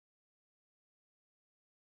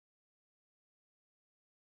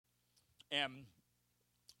And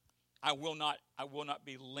I will not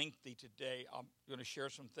be lengthy today. I'm going to share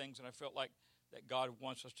some things, and I felt like that God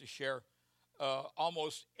wants us to share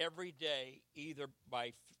almost every day, either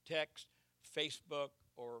by text, Facebook,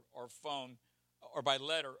 or phone, or by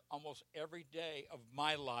letter. Almost every day of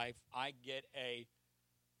my life, I get a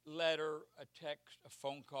letter, a text, a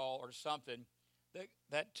phone call, or something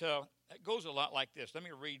that goes a lot like this. Let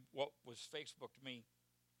me read what was Facebooked to me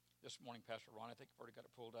this morning, Pastor Ron. I think I've already got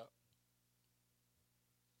it pulled up.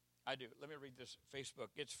 I do. Let me read this Facebook.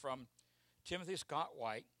 It's from Timothy Scott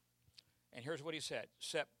White, and here's what he said.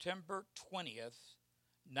 September 20th,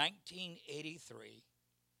 1983,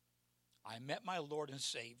 I met my Lord and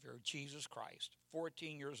Savior, Jesus Christ,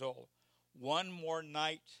 14 years old. One more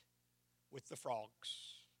night with the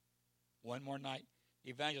frogs. One more night.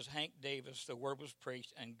 Evangelist Hank Davis, the word was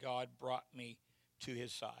preached, and God brought me to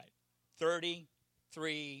his side.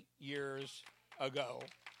 33 years ago.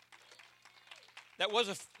 That was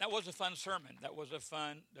a fun sermon.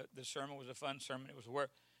 The sermon was a fun sermon. It was where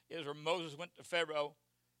Moses went to Pharaoh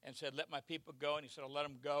and said, "Let my people go." And he said, "I'll let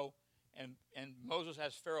them go." And Moses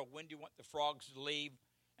asked Pharaoh, "When do you want the frogs to leave?"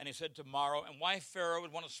 And he said, "Tomorrow." And why Pharaoh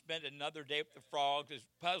would want to spend another day with the frogs is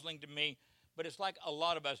puzzling to me. But it's like a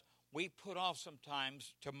lot of us. We put off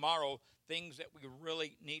sometimes tomorrow things that we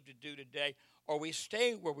really need to do today, or we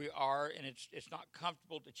stay where we are, and it's not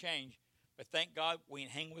comfortable to change. But thank God we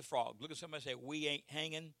ain't hanging with frogs. Look at somebody and say, "We ain't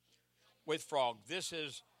hanging with frogs." This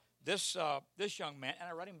young man, and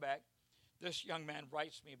I write him back. This young man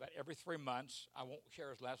writes me about every 3 months. I won't share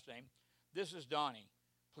his last name. "This is Donnie.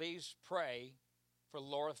 Please pray for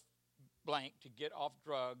Laura Blank to get off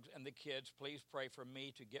drugs and the kids. Please pray for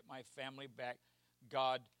me to get my family back.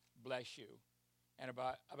 God bless you." And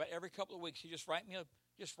about every couple of weeks, he just write me a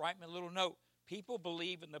little note. People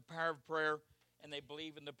believe in the power of prayer, and they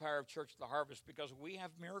believe in the power of Church of the Harvest, because we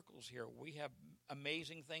have miracles here. We have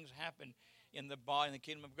amazing things happen in the body and the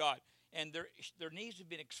kingdom of God. And there needs to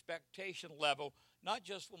be an expectation level, not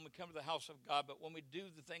just when we come to the house of God, but when we do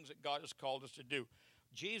the things that God has called us to do.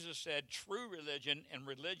 Jesus said true religion, and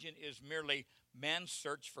religion is merely man's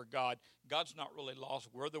search for God. God's not really lost.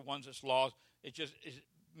 We're the ones that's lost. It's just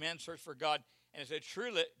man's search for God. And it said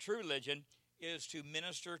true religion is to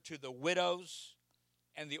minister to the widows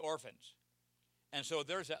and the orphans. And so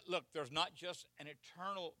there's not just an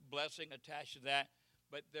eternal blessing attached to that,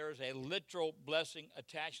 but there's a literal blessing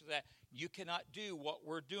attached to that. You cannot do what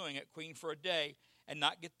we're doing at Queen for a Day and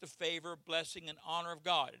not get the favor, blessing, and honor of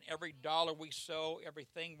God. And every dollar we sow,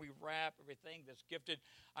 everything we wrap, everything that's gifted.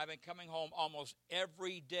 I've been coming home almost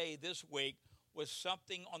every day this week with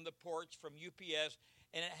something on the porch from UPS,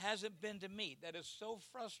 and it hasn't been to me. That is so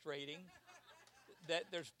frustrating.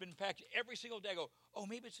 That there's been packaged every single day. I go, "Oh,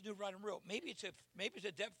 maybe it's a new rod and reel. Maybe it's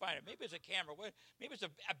a depth finder. Maybe it's a camera. Maybe it's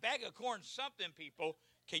a bag of corn. Something." People,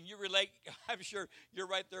 can you relate? I'm sure you're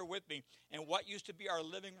right there with me. And what used to be our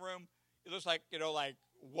living room, it looks like like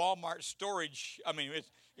Walmart storage. I mean,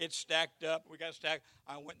 it's stacked up. We got stacked.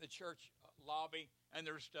 I went in the church lobby, and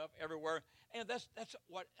there's stuff everywhere. And that's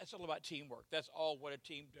all about teamwork. That's all what a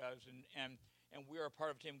team does. And we are a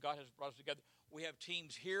part of a team. God has brought us together. We have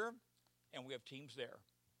teams here, and we have teams there.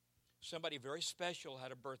 Somebody very special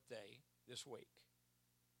had a birthday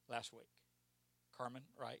last week. Carmen,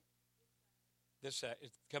 right? It's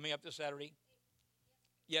coming up this Saturday.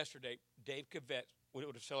 Yesterday, Dave Cavett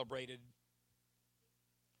would have celebrated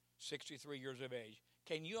 63 years of age.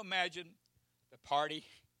 Can you imagine the party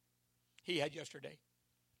he had yesterday?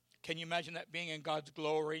 Can you imagine that being in God's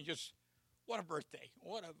glory? Just what a birthday.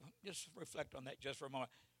 Just reflect on that just for a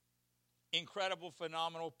moment. Incredible,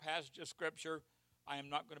 phenomenal passage of Scripture. I am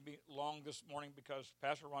not going to be long this morning because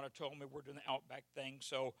Pastor Rhonda told me we're doing the Outback thing.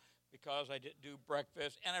 So because I didn't do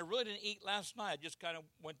breakfast, and I really didn't eat last night. I just kind of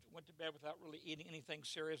went to bed without really eating anything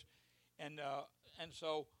serious. And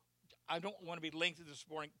so I don't want to be lengthy this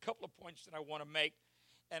morning. A couple of points that I want to make.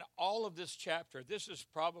 And all of this chapter,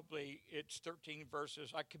 it's 13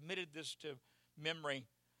 verses. I committed this to memory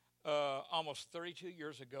almost 32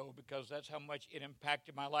 years ago because that's how much it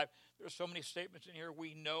impacted my life. There's so many statements in here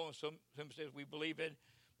we know and some statements we believe in.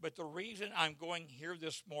 But the reason I'm going here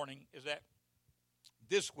this morning is that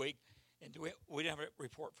this week, and we didn't have a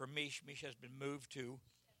report from Mish. Mish has been moved to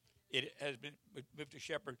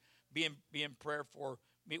Shepherd. Be in prayer for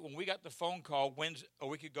me. When we got the phone call a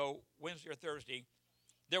week ago, Wednesday or Thursday,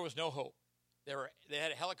 there was no hope. They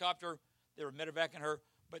had a helicopter. They were medevacing her,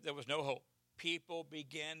 but there was no hope. People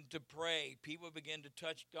began to pray. People began to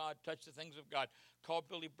touch God, touch the things of God. Call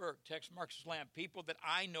Billy Burke, text Marcus Lamb, people that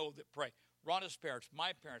I know that pray. Rhonda's parents,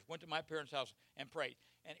 my parents, went to my parents' house and prayed.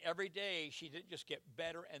 And every day she didn't just get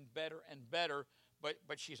better and better and better,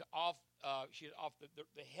 but she's off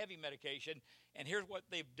the heavy medication. And here's what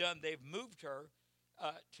they've done: they've moved her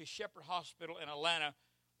to Shepherd Hospital in Atlanta.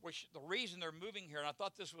 Which the reason they're moving here, and I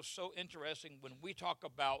thought this was so interesting when we talk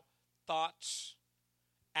about thoughts,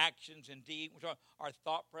 actions, and deeds. We talk our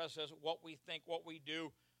thought process, what we think, what we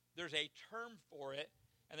do. There's a term for it,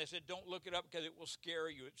 and they said don't look it up because it will scare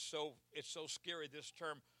you. It's so scary, this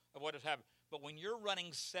term of what has happened. But when you're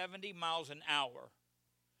running 70 miles an hour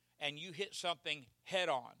and you hit something head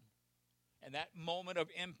on, and that moment of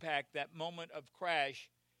impact, that moment of crash,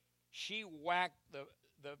 she whacked the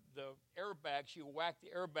airbag, she whacked the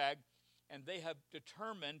airbag, and they have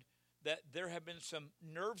determined that there have been some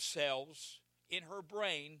nerve cells in her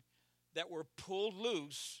brain that were pulled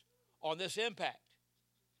loose on this impact.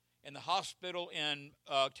 And the hospital in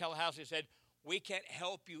Tallahassee said, we can't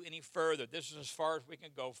help you any further. This is as far as we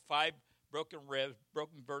can go. 5 broken ribs,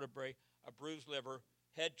 broken vertebrae, a bruised liver,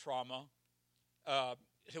 head trauma.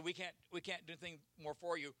 So we can't do anything more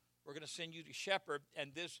for you. We're going to send you to Shepherd,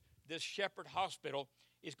 and this Shepherd Hospital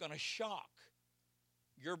is going to shock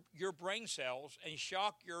your brain cells and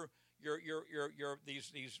shock your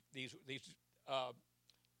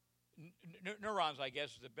neurons. I guess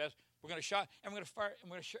is the best. We're going to shock, and we're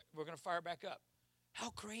going to fire back up.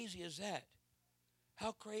 How crazy is that?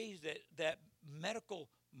 How crazy that medical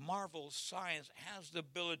marvel science has the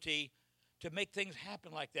ability to make things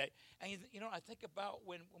happen like that. And I think about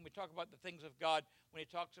when we talk about the things of God, when he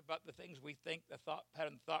talks about the things we think, the thought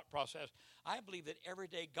pattern, the thought process, I believe that every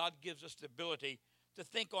day God gives us the ability to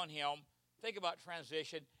think on him, think about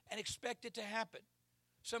transition, and expect it to happen.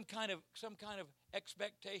 Some kind of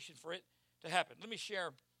expectation for it to happen. Let me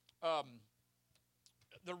share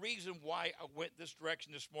the reason why I went this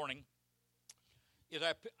direction this morning is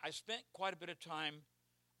I spent quite a bit of time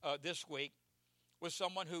this week with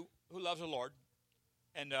someone who loves the Lord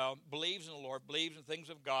and believes in the Lord, believes in things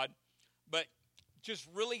of God, but just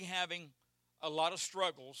really having a lot of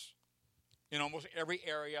struggles in almost every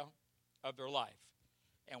area of their life.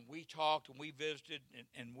 And we talked and we visited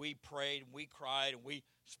and we prayed and we cried and we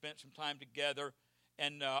spent some time together.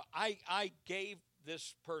 And I gave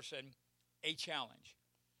this person a challenge.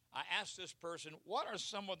 I asked this person, what are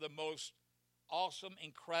some of the most awesome,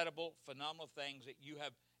 incredible, phenomenal things that you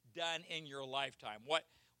have done in your lifetime? What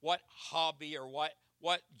hobby or what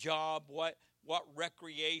job, what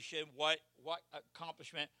recreation, what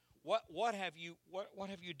accomplishment, what have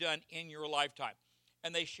you done in your lifetime?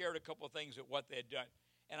 And they shared a couple of things of what they had done.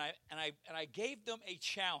 And I gave them a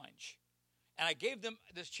challenge. And I gave them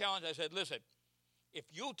this challenge. I said, listen, if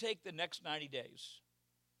you'll take the next 90 days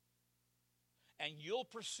and you'll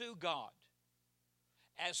pursue God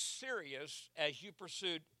as serious as you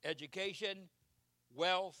pursued education,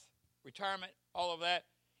 wealth, retirement, all of that,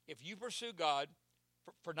 if you pursue God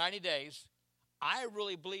for 90 days, I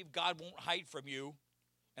really believe God won't hide from you,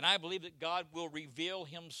 and I believe that God will reveal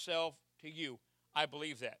himself to you. I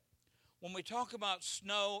believe that. When we talk about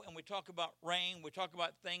snow and we talk about rain, we talk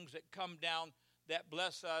about things that come down that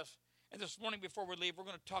bless us. And this morning before we leave, we're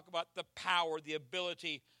going to talk about the power, the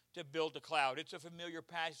ability to build a cloud. It's a familiar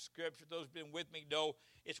passage of Scripture. Those who've been with me know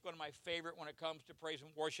it's one of my favorite when it comes to praise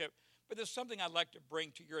and worship. But there's something I'd like to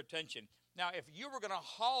bring to your attention. Now, if you were going to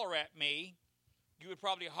holler at me, you would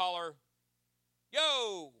probably holler,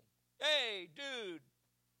 yo, hey, dude,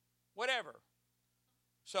 whatever.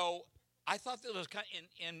 So I thought that was kind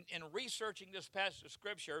of, in researching this passage of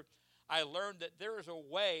Scripture, I learned that there is a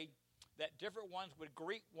way that different ones would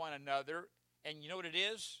greet one another. And you know what it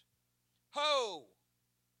is? Ho!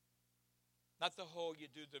 Not the ho, you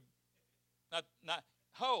do the, not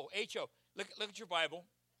ho, H-O. Look at your Bible.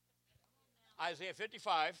 Isaiah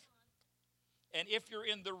 55. And if you're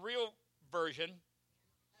in the real version,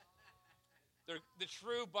 the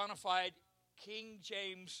true bona fide King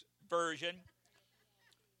James version,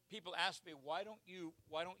 people ask me, why don't you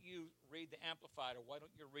read the Amplified, or why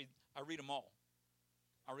don't you read? I read them all.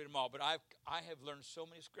 But I have learned so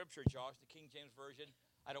many scripture, Josh. The King James version,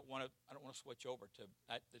 I don't want to switch over to.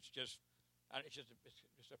 It's just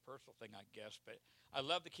a personal thing, I guess. But I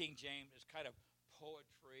love the King James. It's kind of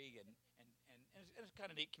poetry and it's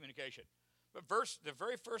kind of neat communication. But the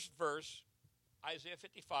very first verse, Isaiah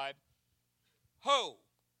 55, ho.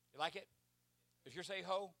 You like it? If you say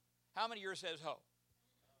ho, how many of yours says ho?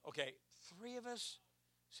 Okay, 3 of us.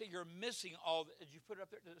 See, you're missing all. Did you put it up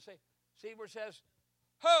there? Does it say? See where it says,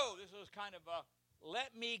 ho? This is kind of a,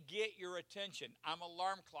 let me get your attention. I'm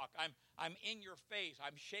alarm clock. I'm in your face.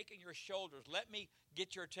 I'm shaking your shoulders. Let me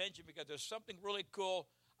get your attention because there's something really cool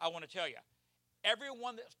I want to tell you.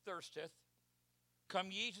 Everyone that thirsteth, come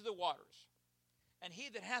ye to the waters. And he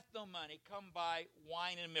that hath no money, come buy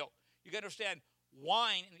wine and milk. You got to understand,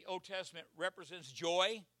 Wine in the Old Testament represents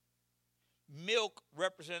joy. Milk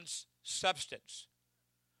represents substance.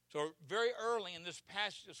 So very early in this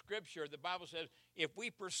passage of Scripture, the Bible says, if we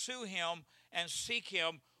pursue him and seek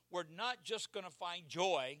him, we're not just going to find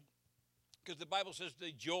joy, because the Bible says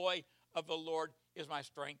the joy of the Lord is my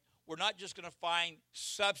strength. We're not just going to find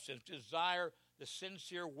substance, desire the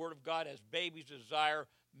sincere word of God as babies desire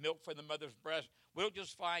milk from the mother's breast. We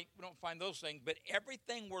don't find those things, but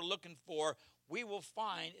everything we're looking for, we will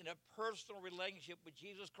find in a personal relationship with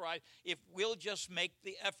Jesus Christ if we'll just make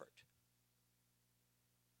the effort.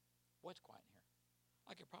 What's quiet in here?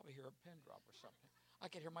 I could probably hear a pin drop or something. I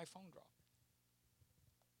could hear my phone drop.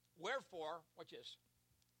 Wherefore, watch this.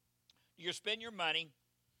 You spend your money,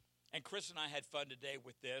 and Chris and I had fun today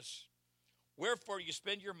with this. Wherefore you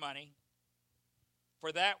spend your money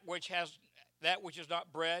for that which is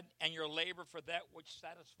not bread, and your labor for that which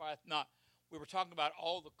satisfieth not. We were talking about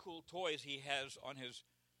all the cool toys he has on his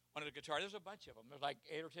guitar. There's a bunch of them. There's like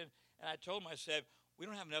 8 or 10. And I told him, I said, we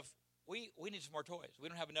don't have enough. We need some more toys. We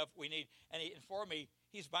don't have enough. We need. And he informed me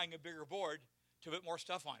he's buying a bigger board to put more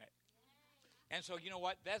stuff on it. And so you know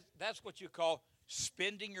what? That's what you call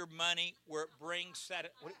spending your money where it brings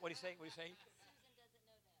what do you say? What do you say?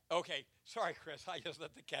 Okay, sorry, Chris. I just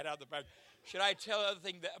let the cat out of the bag. Should I tell the other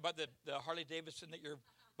thing about the Harley Davidson that you're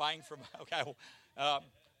buying from? Okay,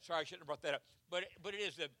 sorry, I shouldn't have brought that up. But it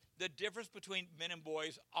is the difference between men and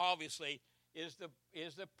boys. Obviously, is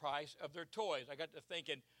the price of their toys. I got to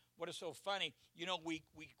thinking, what is so funny? You know, we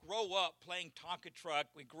grow up playing Tonka truck.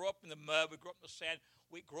 We grow up in the mud. We grow up in the sand.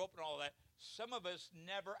 We grow up in all that. Some of us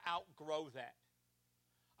never outgrow that.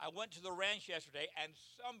 I went to the ranch yesterday, and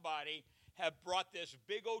somebody had brought this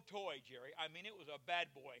big old toy, Jerry. I mean, it was a bad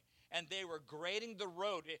boy. And they were grading the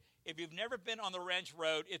road. If you've never been on the ranch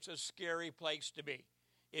road, it's a scary place to be.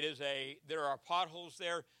 There are potholes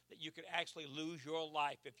there that you could actually lose your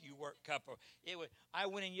life if you weren't careful. I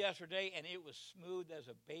went in yesterday, and it was smooth as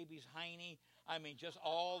a baby's hiney. I mean, just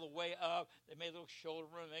all the way up. They made a little shoulder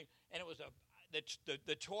room, and it was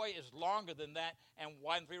the toy is longer than that and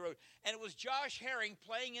wide the road. And it was Josh Herring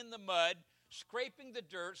playing in the mud, scraping the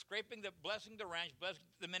dirt, blessing the ranch, blessing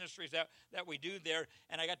the ministries that we do there.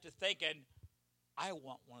 And I got to thinking, I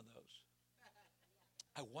want one of those.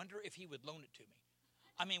 I wonder if he would loan it to me.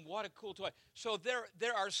 I mean, what a cool toy. So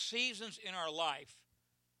there are seasons in our life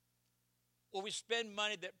where we spend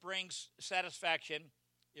money that brings satisfaction,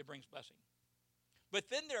 it brings blessing. But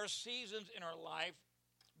then there are seasons in our life,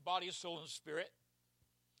 body, soul, and spirit.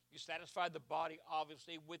 You satisfy the body,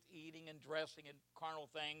 obviously, with eating and dressing and carnal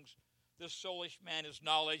things. The soulish man is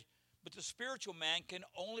knowledge. But the spiritual man can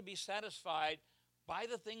only be satisfied by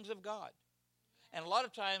the things of God. And a lot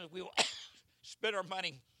of times we will spend our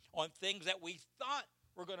money on things that we thought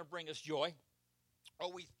were going to bring us joy,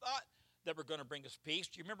 or we thought that were going to bring us peace.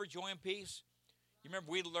 Do you remember joy and peace? You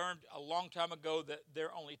remember we learned a long time ago that there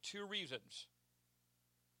are only 2 reasons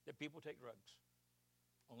that people take drugs.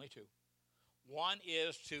 Only 2. One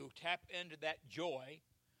is to tap into that joy.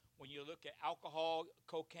 When you look at alcohol,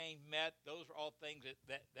 cocaine, meth, those are all things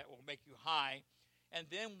that will make you high. And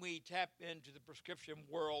then we tap into the prescription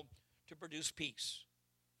world to produce peace.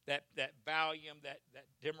 That Valium, that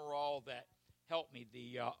Demerol, that help me,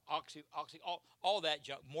 the oxy, all that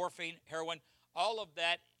junk, morphine, heroin, all of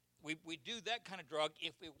that. We do that kind of drug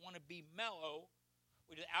if we want to be mellow.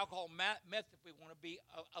 We do alcohol, meth if we want to be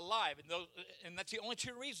alive. And that's the only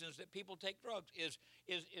 2 reasons that people take drugs is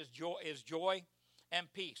joy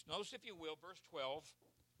and peace. Notice, if you will, verse 12.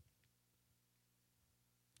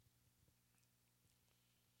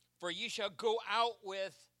 For ye shall go out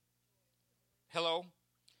with,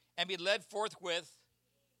 and be led forthwith,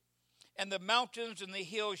 and the mountains and the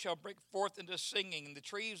hills shall break forth into singing, and the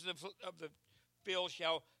trees of the field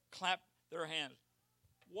shall clap their hands.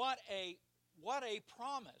 What a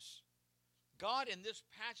promise. God in this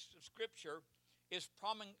passage of Scripture is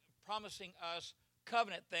promising us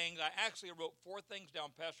covenant things. I actually wrote 4 things down,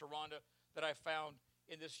 Pastor Rhonda, that I found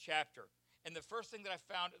in this chapter. And the first thing that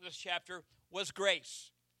I found in this chapter was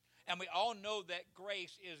grace. And we all know that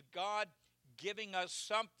grace is God giving us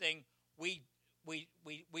something we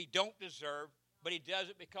don't deserve, but he does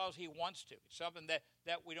it because he wants to. It's something that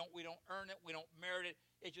we don't earn it, we don't merit it.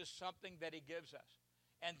 It's just something that he gives us.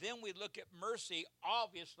 And then we look at mercy.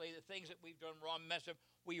 Obviously, the things that we've done wrong, messed up,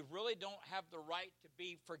 we really don't have the right to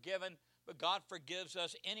be forgiven, but God forgives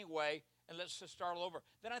us anyway, and let's just start all over.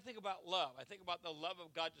 Then I think about love. I think about the love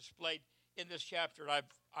of God displayed in this chapter, and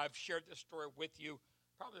I've shared this story with you.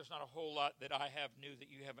 Probably there's not a whole lot that I have new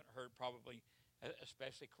that you haven't heard, probably,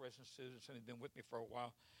 especially Chris and Susan. Some have been with me for a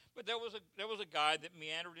while. But there was a guy that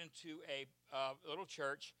meandered into a little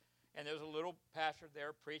church, and there was a little pastor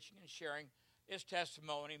there preaching and sharing his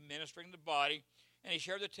testimony, ministering the body. And he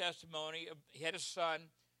shared the testimony. He had a son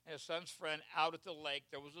and his son's friend out at the lake.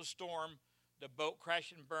 There was a storm. The boat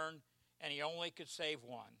crashed and burned, and he only could save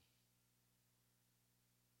one.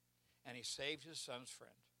 And he saved his son's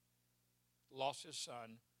friend. Lost his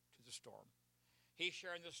son to the storm. He's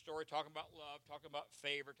sharing this story, talking about love, talking about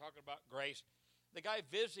favor, talking about grace. The guy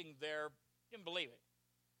visiting there didn't believe it.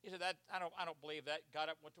 He said, I don't believe that. Got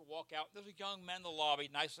up, went to walk out. There was a young man in the lobby,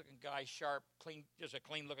 nice-looking guy, sharp, clean, just a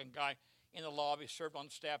clean-looking guy in the lobby, served on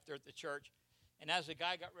staff there at the church. And as the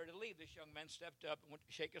guy got ready to leave, this young man stepped up and went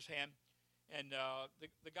to shake his hand. And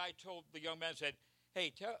the guy told the young man, said,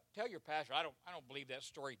 hey, tell your pastor, I don't believe that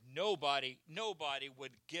story. Nobody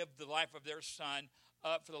would give the life of their son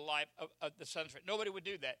up for the life of the son's friend. Nobody would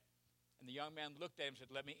do that. And the young man looked at him and said,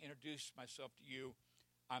 let me introduce myself to you.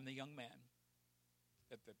 I'm the young man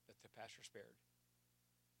that the pastor spared.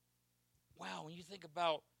 Wow, when you think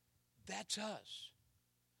about that's us.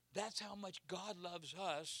 That's how much God loves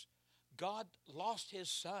us. God lost his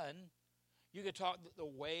son. You could talk the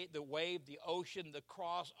wave, the ocean, the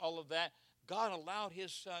cross, all of that. God allowed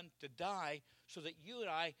his son to die so that you and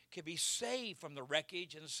I could be saved from the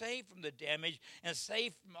wreckage and saved from the damage and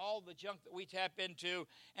saved from all the junk that we tap into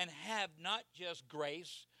and have not just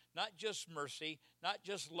grace, not just mercy, not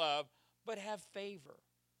just love, but have favor.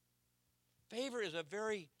 Favor is a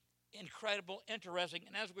very incredible, interesting,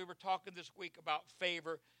 and as we were talking this week about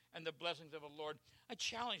favor and the blessings of the Lord, I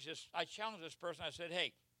challenged this person. I said,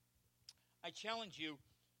 hey, I challenge you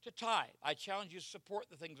to tithe. I challenge you to support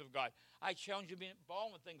the things of God. I challenge you to be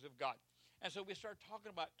involved with things of God. And so we started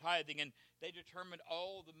talking about tithing, and they determined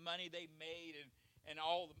all the money they made and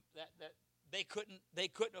all that they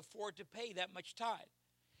couldn't afford to pay that much tithe.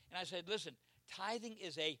 And I said, listen, tithing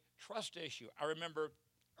is a trust issue. I remember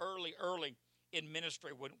early in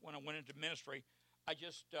ministry, when I went into ministry, I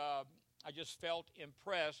just felt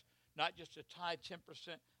impressed, not just to tithe 10%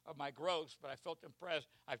 of my gross, but I felt impressed.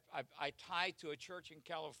 I tithed to a church in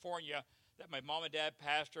California that my mom and dad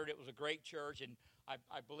pastored. It was a great church, and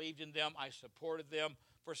I believed in them. I supported them.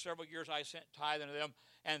 For several years, I sent tithing to them.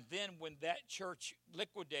 And then when that church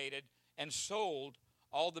liquidated and sold,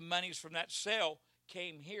 all the monies from that sale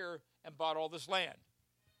came here and bought all this land.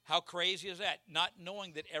 How crazy is that? Not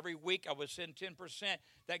knowing that every week I would send 10%,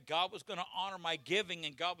 that God was going to honor my giving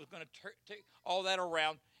and God was going to take all that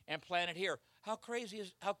around and plant it here. How crazy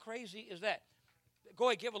is that? Go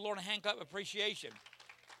ahead, give the Lord a hand clap of appreciation.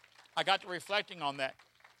 I got to reflecting on that.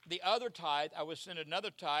 The other tithe, I would send another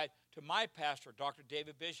tithe to my pastor, Dr.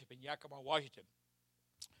 David Bishop in Yakima, Washington.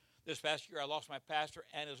 This past year, I lost my pastor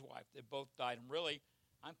and his wife. They both died. And really,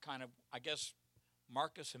 I'm kind of, I guess,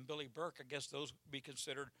 Marcus and Billy Burke, I guess those would be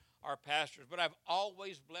considered our pastors. But I've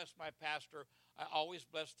always blessed my pastor. I always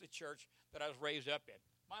blessed the church that I was raised up in.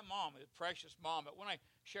 My mom, a precious mom, but when I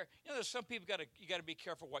share, there's some people you got to be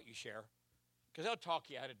careful what you share, because they'll talk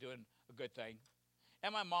you out of doing a good thing.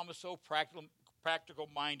 And my mom was so practical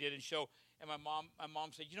minded, and my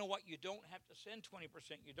mom said, you know what, you don't have to send 20%.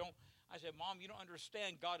 You don't. I said, Mom, you don't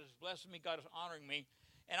understand. God is blessing me. God is honoring me.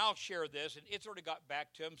 And I'll share this, and it's already got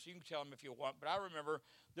back to him, so you can tell him if you want. But I remember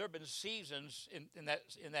there have been seasons in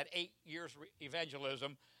that 8 years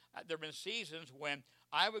evangelism. There have been seasons when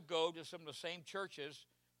I would go to some of the same churches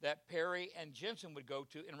that Perry and Jensen would go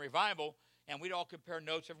to in revival, and we'd all compare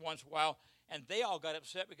notes every once in a while, and they all got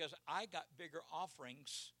upset because I got bigger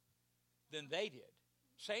offerings than they did.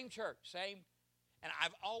 Same church, same. And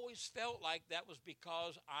I've always felt like that was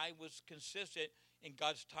because I was consistent in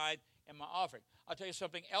God's tithe and my offering. I'll tell you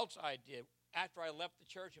something else I did. After I left the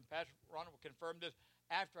church, and Pastor Ronald will confirm this,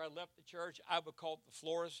 after I left the church, I would call the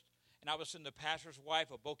florist, and I would send the pastor's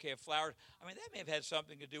wife a bouquet of flowers. I mean, that may have had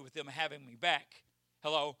something to do with them having me back.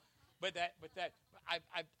 Hello? But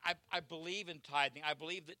I believe in tithing. I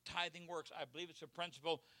believe that tithing works. I believe it's a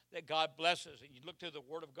principle that God blesses. And you look to the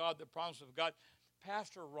Word of God, the promise of God.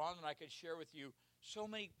 Pastor Ron and I could share with you so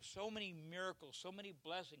many miracles, so many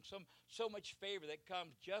blessings, so much favor that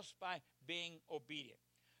comes just by being obedient.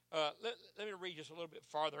 Let me read just a little bit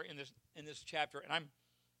farther in this chapter, and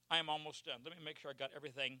I am almost done. Let me make sure I got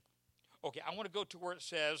everything. Okay, I want to go to where it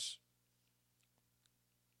says,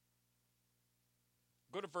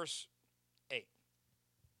 go to verse 8.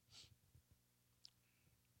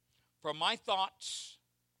 For my thoughts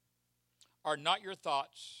are not your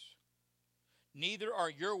thoughts, neither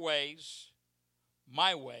are your ways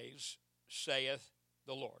my ways, saith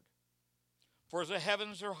the Lord. For as the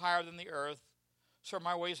heavens are higher than the earth, so are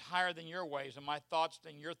my ways higher than your ways, and my thoughts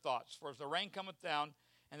than your thoughts. For as the rain cometh down,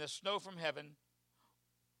 and the snow from heaven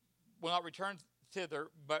will not return thither,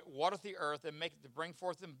 but watereth the earth, and maketh to bring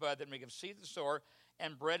forth in bud, that maketh seed to the sower,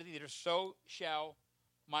 and bread to the eater, so shall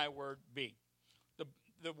my word be.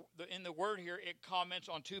 In the word here, it comments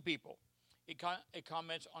on two people. It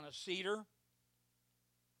comments on a seeder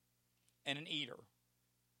and an eater.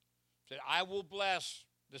 It said, I will bless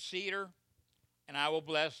the seeder, and I will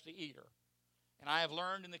bless the eater. And I have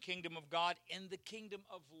learned in the kingdom of God, in the kingdom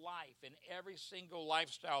of life, in every single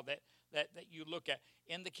lifestyle that you look at,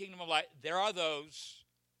 in the kingdom of life, there are those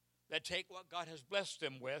that take what God has blessed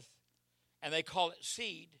them with, and they call it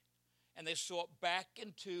seed, and they sow it back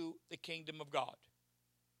into the kingdom of God.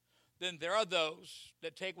 Then there are those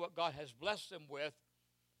that take what God has blessed them with,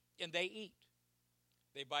 and they eat.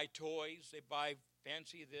 They buy toys, they buy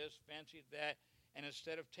fancy this, fancy that, and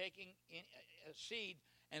instead of taking a seed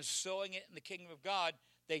and sowing it in the kingdom of God,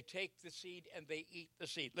 they take the seed and they eat the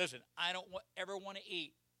seed. Listen, I don't ever want to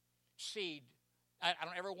eat seed. I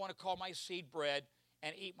don't ever want to call my seed bread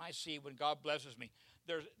and eat my seed when God blesses me.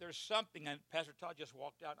 There's something, and Pastor Todd just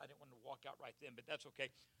walked out. I didn't want to walk out right then, but that's okay.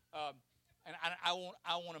 And I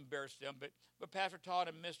won't embarrass them, but Pastor Todd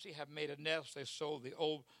and Misty have made a nest. They sold the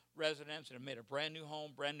old residence and have made a brand new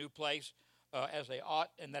home, brand new place, as they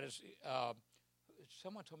ought, and that is.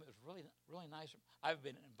 Someone told me it was really, really nice. I haven't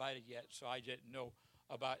been invited yet, so I didn't know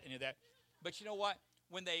about any of that. But you know what?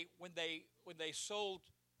 When they sold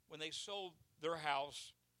their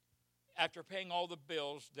house, after paying all the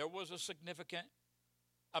bills, there was a significant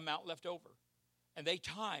amount left over, and they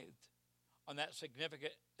tithed on that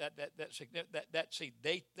significant that seed.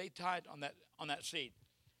 They tithed on that seed,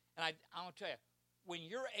 and I want to tell you, when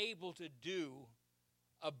you're able to do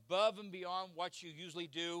above and beyond what you usually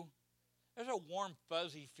do, there's a warm,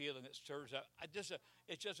 fuzzy feeling that stirs up. It's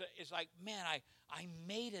like, man, I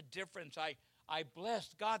made a difference. I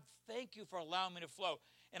blessed God. Thank you for allowing me to flow.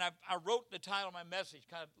 And I wrote the title of my message,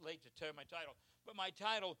 kind of late to tell you my title, but my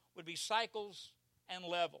title would be Cycles and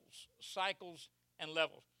Levels. Cycles and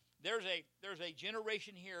Levels. There's a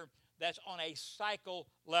generation here that's on a cycle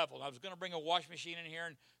level. I was going to bring a wash machine in here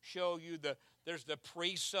and show you there's the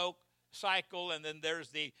pre-soak cycle, and then there's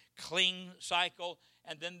the clean cycle,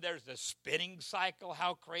 and then there's the spinning cycle.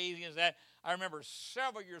 How crazy is that? I remember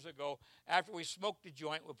several years ago, after we smoked a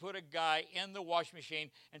joint, we put a guy in the wash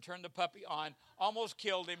machine and turned the puppy on, almost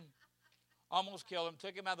killed him,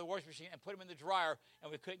 took him out of the wash machine and put him in the dryer,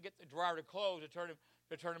 and we couldn't get the dryer to close to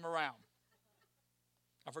turn him around.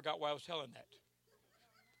 I forgot why I was telling that.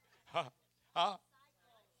 Huh?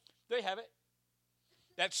 There you have it.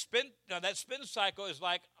 That spin cycle is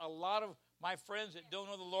like a lot of my friends that don't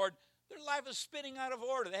know the Lord. Their life is spinning out of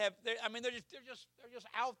order. They're just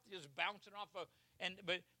out, just bouncing off of.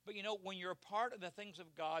 But you know, when you're a part of the things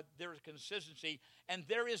of God, there is consistency and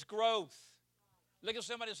there is growth. Look at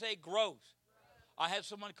somebody and say growth. I had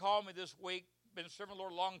someone call me this week, been serving the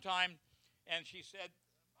Lord a long time, and she said,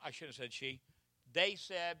 I shouldn't have said she. They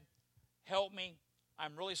said, help me.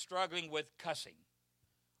 I'm really struggling with cussing.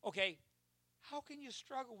 Okay, how can you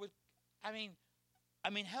struggle with,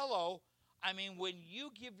 hello. When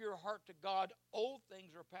you give your heart to God, old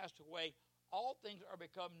things are passed away, all things are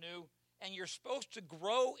become new, and you're supposed to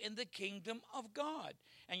grow in the kingdom of God,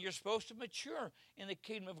 and you're supposed to mature in the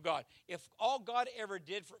kingdom of God. If all God ever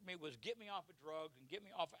did for me was get me off of drugs and get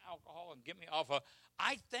me off of alcohol and get me off of,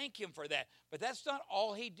 I thank him for that. But that's not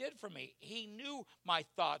all he did for me. He knew my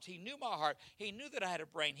thoughts. He knew my heart. He knew that I had a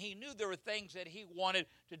brain. He knew there were things that he wanted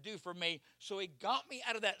to do for me. So he got me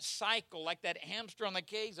out of that cycle, like that hamster on the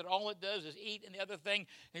cage that all it does is eat and the other thing.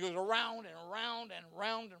 And it goes around and around and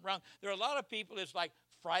round and round. There are a lot of people, it's like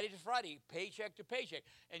Friday to Friday, paycheck to paycheck.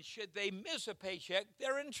 And should they miss a paycheck,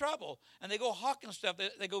 they're in trouble. And they go hawking stuff.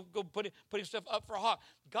 They go putting stuff up for hawk.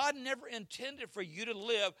 God never intended for you to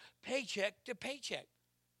live paycheck to paycheck.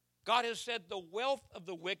 God has said the wealth of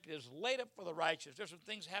the wicked is laid up for the righteous. There's some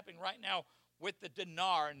things happening right now with the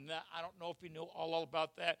dinar, and I don't know if you know all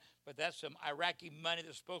about that, but that's some Iraqi money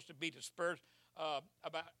that's supposed to be dispersed.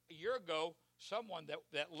 About a year ago, someone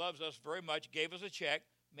that loves us very much gave us a check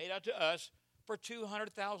made out to us for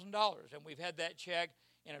 $200,000, and we've had that check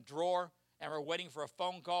in a drawer, and we're waiting for a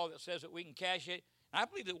phone call that says that we can cash it. And I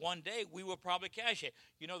believe that one day we will probably cash it.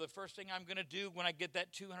 You know the first thing I'm going to do when I get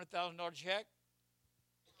that $200,000 check?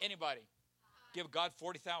 Anybody? Give God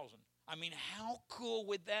 40,000. How cool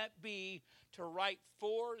would that be to write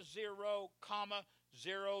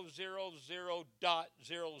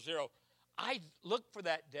 40,000.000.00? I look for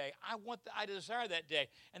that day. I desire that day.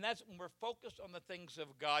 And that's when we're focused on the things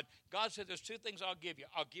of God. God said there's two things I'll give you.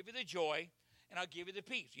 I'll give you the joy, and I'll give you the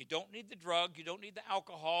peace. You don't need the drug. You don't need the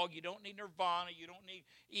alcohol. You don't need nirvana. You don't need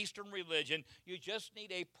Eastern religion. You just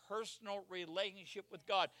need a personal relationship with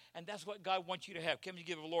God. And that's what God wants you to have. Can you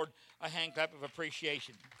give the Lord a hand clap of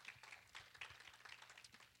appreciation?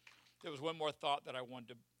 There was one more thought that I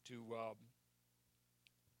wanted to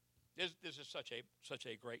this is such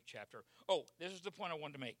a great chapter. Oh, this is the point I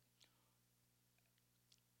wanted to make.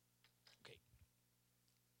 Okay.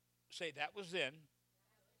 Say, that was then.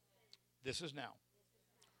 This is now.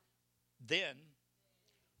 Then,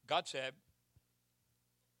 God said,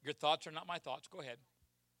 your thoughts are not my thoughts. Go ahead.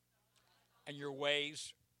 And your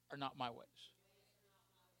ways are not my ways.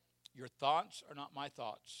 Your thoughts are not my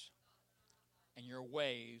thoughts. And your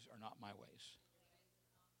ways are not my ways.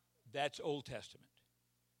 That's Old Testament.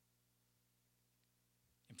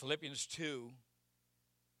 In Philippians 2,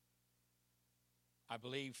 I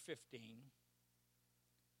believe 15,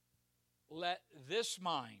 let this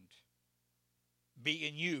mind be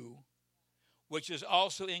in you, which is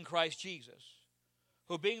also in Christ Jesus,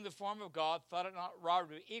 who being the form of God, thought it not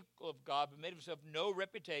robbery to be equal of God, but made himself no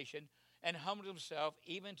reputation, and humbled himself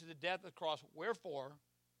even to the death of the cross. Wherefore,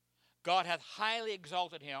 God hath highly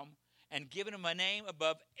exalted him, and given him a name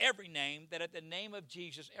above every name, that at the name of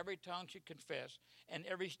Jesus every tongue should confess, and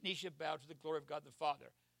every knee should bow to the glory of God the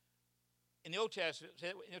Father. In the Old Testament,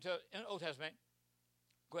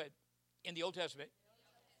 go ahead. In the Old Testament,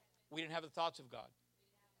 we didn't have the thoughts of God.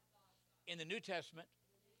 In the New Testament,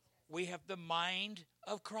 we have the mind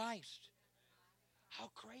of Christ. How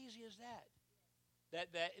crazy is that?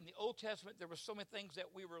 That in the Old Testament, there were so many things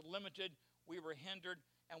that we were limited, we were hindered,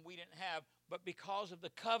 and we didn't have. But because of the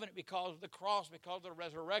covenant, because of the cross, because of the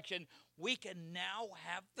resurrection, we can now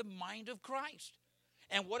have the mind of Christ.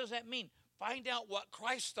 And what does that mean? Find out what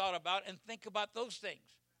Christ thought about and think about those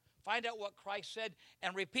things. Find out what Christ said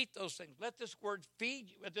and repeat those things. Let this word feed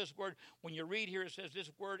you. Let this word, when you read here, it says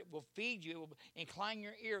this word will feed you. It will incline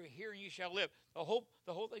your ear, hear and you shall live. The whole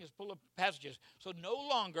thing is full of passages. So no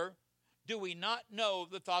longer do we not know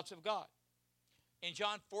the thoughts of God. In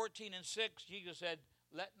John 14:6, Jesus said,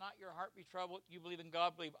 let not your heart be troubled. You believe in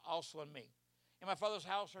God, believe also in me. In my Father's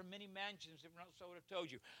house are many mansions, if not so I would have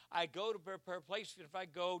told you. I go to prepare a place, and if I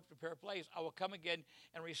go to prepare a place, I will come again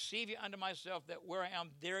and receive you unto myself, that where I am,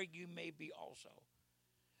 there you may be also.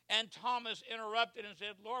 And Thomas interrupted and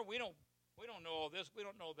said, Lord, we don't know all this. We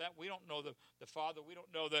don't know that. We don't know the Father. We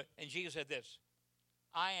don't know the... And Jesus said this,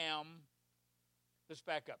 I am... Let's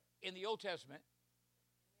back up. In the Old Testament,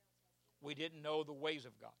 we didn't know the ways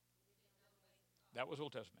of God. That was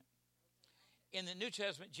Old Testament. In the New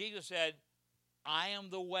Testament, Jesus said, I am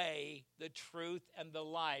the way, the truth, and the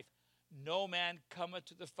life. No man cometh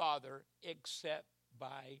to the Father except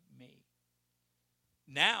by me.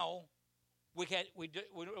 Now, we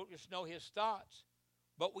don't just know his thoughts,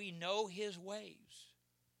 but we know his ways.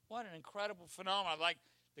 What an incredible phenomenon. Like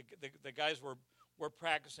the guys were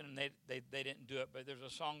practicing, and they didn't do it, but there's a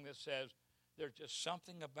song that says, there's just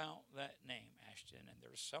something about that name, Ashton, and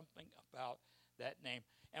there's something about that name.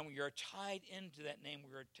 And when you're tied into that name,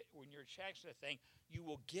 when you're attached to that thing, you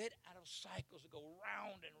will get out of cycles that go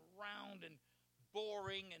round and round and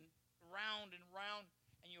boring and round,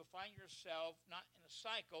 and you'll find yourself not in a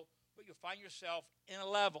cycle, but you'll find yourself in a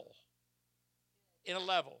level. In a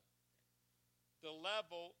level. The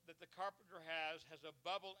level that the carpenter has a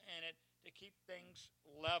bubble in it to keep things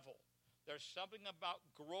level. There's something about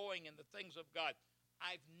growing in the things of God.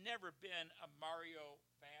 I've never been a Mario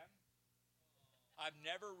fan. I've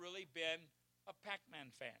never really been a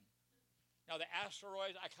Pac-Man fan. Now, the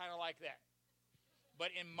asteroids, I kind of like that.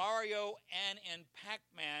 But in Mario and in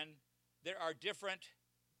Pac-Man, there are different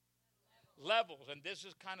levels. And this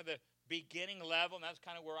is kind of the beginning level, and that's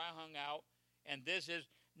kind of where I hung out. And this is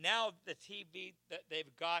now the TV that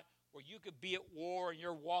they've got where you could be at war and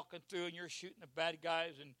you're walking through and you're shooting the bad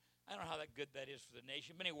guys. And I don't know how that good that is for the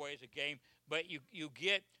nation. But anyway, it's a game. But you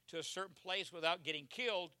get to a certain place without getting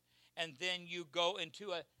killed. And then you go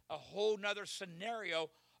into a whole nother scenario,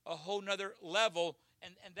 a whole nother level,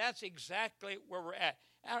 and that's exactly where we're at.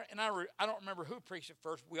 And I don't remember who preached it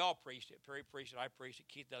first. We all preached it. Perry preached it. I preached it.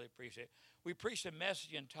 Keith Dudley preached it. We preached a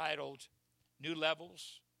message entitled, New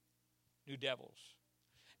Levels, New Devils.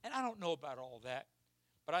 And I don't know about all that,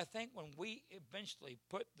 but I think when we eventually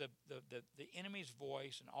put the enemy's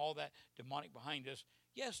voice and all that demonic behind us,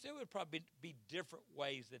 yes, there would probably be different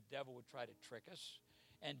ways the devil would try to trick us.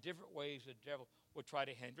 And different ways the devil will try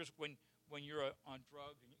to hinder us. When you're on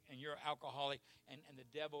drugs and you're an alcoholic and the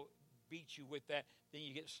devil beats you with that, then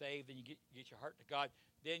you get saved, then you get your heart to God.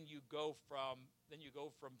 Then you go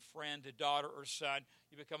from friend to daughter or son.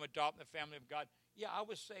 You become adopted in the family of God. Yeah, I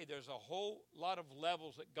would say there's a whole lot of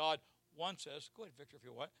levels that God wants us, go ahead, Victor, if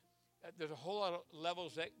you want. There's a whole lot of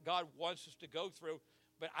levels that God wants us to go through,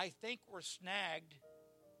 but I think we're snagged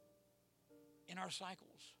in our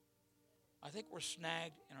cycles. I think we're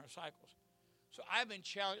snagged in our cycles. So I've been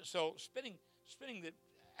challenged. So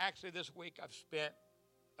actually this week I've spent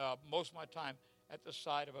most of my time at the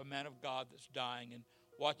side of a man of God that's dying and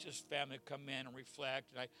watch his family come in and reflect.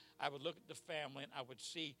 And I would look at the family and I would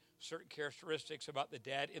see certain characteristics about the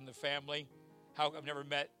dad in the family. How I've never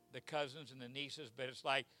met the cousins and the nieces, but it's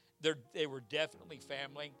like they were definitely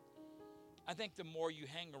family. I think the more you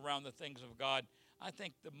hang around the things of God, I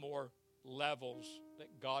think the more levels that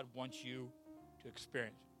God wants you to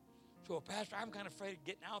experience. So, Pastor, I'm kind of afraid of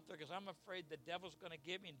getting out there because I'm afraid the devil's going to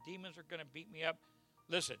get me and demons are going to beat me up.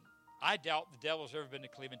 Listen, I doubt the devil's ever been to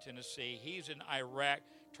Cleveland, Tennessee. He's in Iraq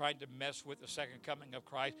trying to mess with the second coming of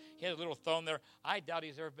Christ. He has a little throne there. I doubt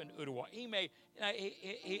he's ever been to Ottawa. He may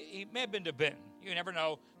have been to Benton. You never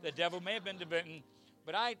know. The devil may have been to Benton.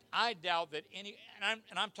 But I doubt that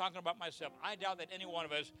I'm talking about myself, I doubt that any one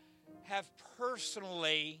of us have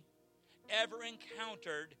personally ever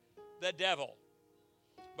encountered the devil.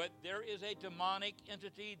 But there is a demonic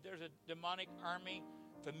entity, there's a demonic army,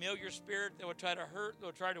 familiar spirit that will try to hurt, that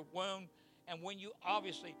will try to wound. And when you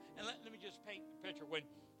obviously, and let me just paint a picture.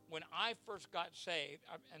 When I first got saved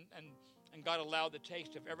and God allowed the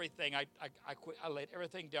taste of everything, I quit, I laid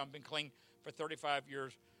everything down, been clean for 35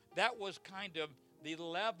 years. That was kind of the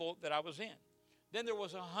level that I was in. Then there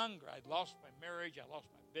was a hunger. I'd lost my marriage, I lost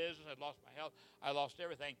my business, I lost my health, I lost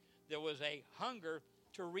everything. There was a hunger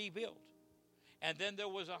to rebuild. And then there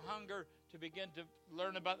was a hunger to begin to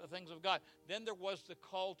learn about the things of God. Then there was the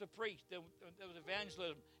call to preach. There was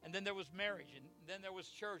evangelism. And then there was marriage. And then there was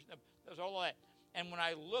church. There was all of that. And when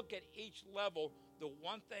I look at each level, the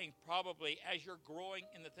one thing probably as you're growing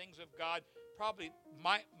in the things of God, probably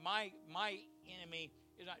my enemy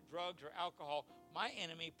is not drugs or alcohol. My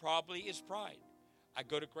enemy probably is pride. I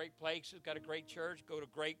go to great places, got a great church, go to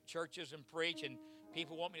great churches and preach, and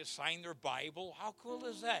people want me to sign their Bible. How cool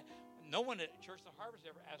is that? No one at Church of the Harvest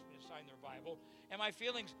ever asked me to sign their Bible. And my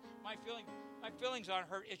feelings aren't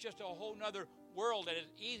hurt. It's just a whole nother world. And it's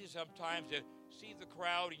easy sometimes to see the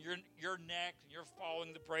crowd and you're next and you're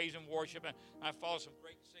following the praise and worship. And I follow some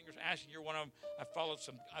great singers. Ashley, you're one of them. I followed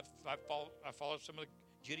some of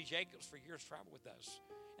Judy Jacobs for years, traveled with us.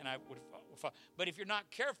 And I would follow. But if you're not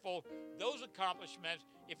careful, those accomplishments,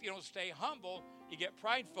 if you don't stay humble, you get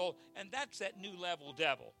prideful. And that's that new level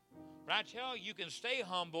devil. But I tell you, you can stay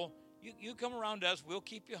humble. You come around us, we'll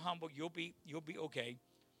keep you humble. You'll be okay.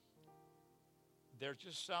 There's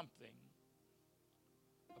just something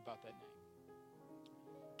about that name.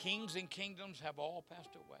 Kings and kingdoms have all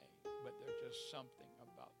passed away, but there's just something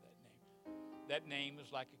about that name. That name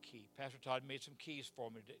is like a key. Pastor Todd made some keys for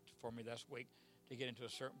me this week to get into a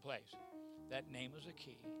certain place. That name is a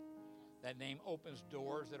key. That name opens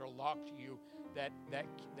doors that are locked to you. That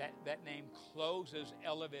name closes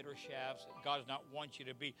elevator shafts that God does not want you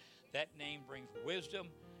to be. That name brings wisdom.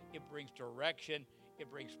 It brings direction. It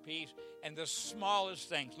brings peace. And the smallest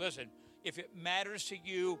things. Listen, if it matters to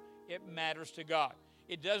you, it matters to God.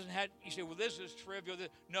 It doesn't have, you say, well, this is trivial.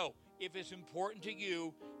 No, if it's important to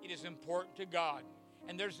you, it is important to God.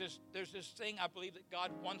 And there's this thing I believe that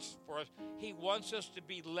God wants for us. He wants us to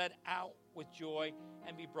be led out with joy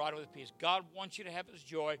and be brought with peace. God wants you to have his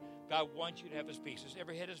joy. God wants you to have his peace. As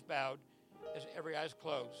every head is bowed, as every eye is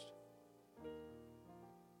closed.